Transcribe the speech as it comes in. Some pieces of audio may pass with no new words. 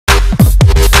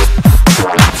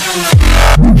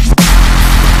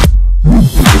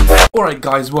Alright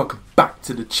guys, welcome back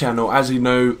to the channel. As you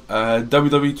know,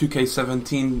 Wwe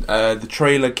 2K17, the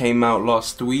trailer came out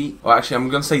last week. Or actually, I'm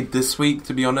gonna say this week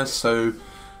to be honest. So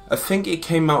I think it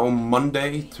came out on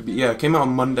Monday. It came out on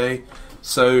Monday.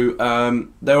 So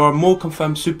there are more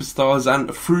confirmed superstars,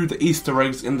 and through the Easter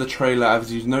eggs in the trailer,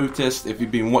 as you've noticed, if you've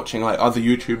been watching like other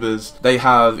YouTubers, they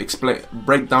have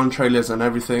breakdown trailers and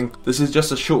everything. This is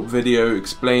just a short video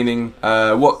explaining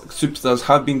what superstars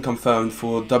have been confirmed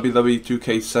for Wwe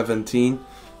 2K17.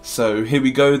 So here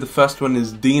we go. The first one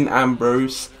is Dean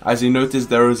Ambrose. As you notice,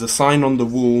 there is a sign on the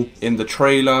wall in the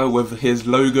trailer with his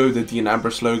logo, the Dean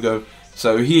Ambrose logo.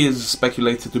 So he is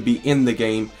speculated to be in the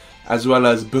game, as well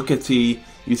as Booker T.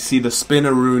 You see the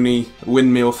Spinneroonie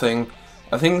windmill thing.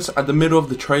 I think it's at the middle of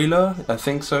the trailer, I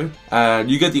think so.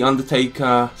 You get the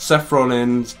Undertaker, Seth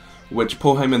Rollins, which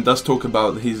Paul Heyman does talk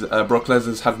about. He's Brock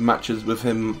Lesnar's had matches with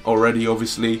him already,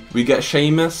 obviously. We get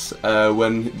Sheamus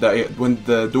when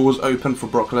the doors open for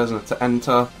Brock Lesnar to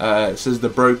enter. It says the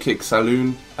Bro Kick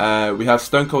Saloon. We have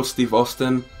Stone Cold Steve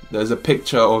Austin. There's a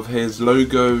picture of his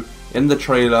logo in the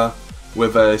trailer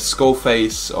with a skull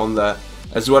face on there.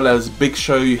 As well as Big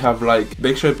Show. You have like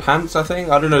Big Show pants, I think.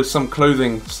 I don't know, some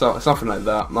clothing, something like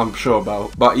that, I'm sure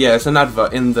about. But yeah, it's an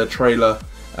advert in the trailer.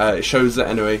 It shows it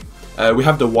anyway. We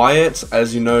have the Wyatts.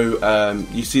 As you know,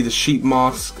 you see the sheep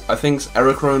mask. I think it's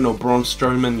Eric Rowan or Braun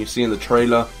Strowman you see in the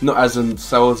trailer. Not as in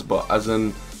cells, but as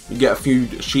in you get a few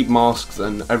sheep masks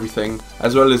and everything.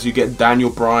 As well as you get Daniel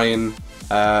Bryan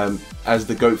as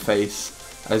the goat face.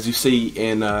 As you see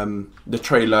in the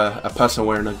trailer, a person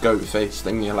wearing a goat face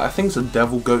thing. Like, I think it's a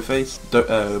devil goat face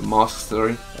mask.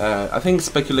 Sorry, I think it's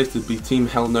speculated to be Team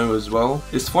Hell No as well.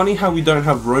 It's funny how we don't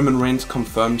have Roman Reigns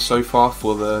confirmed so far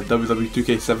for the Wwe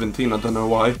 2K17. I don't know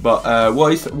why, but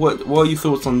what are your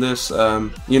thoughts on this?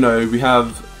 You know, we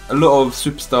have a lot of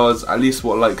superstars, at least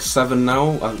what, like 7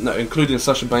 now, no, including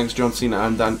Sasha Banks, John Cena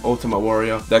and Dan Ultimate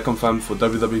Warrior. They're confirmed for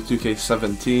Wwe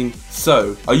 2K17.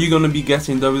 So, are you going to be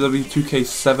getting Wwe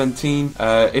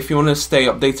 2K17? If you want to stay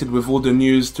updated with all the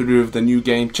news to do with the new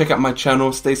game, check out my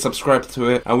channel, stay subscribed to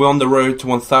it, and we're on the road to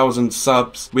 1,000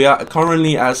 subs. We are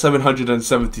currently at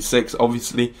 776,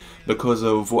 obviously, because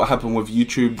of what happened with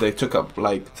YouTube. They took up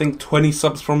like, I think 20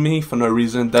 subs from me for no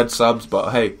reason, dead subs,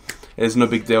 but hey, it's no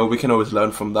big deal. We can always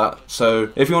learn from that. So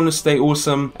if you want to stay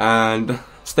awesome and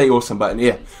stay awesome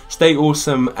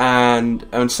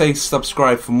and stay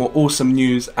subscribed for more awesome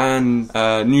news and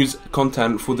news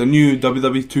content for the new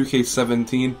Wwe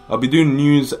 2K17. I'll be doing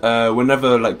news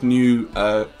whenever like new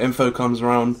info comes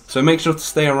around. So make sure to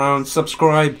stay around,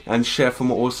 subscribe and share for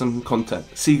more awesome content.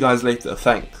 See you guys later.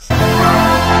 Thanks.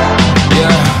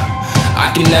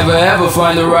 I can never ever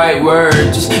find the right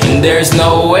words, and there's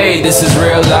no way this is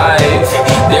real life.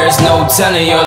 There's no telling you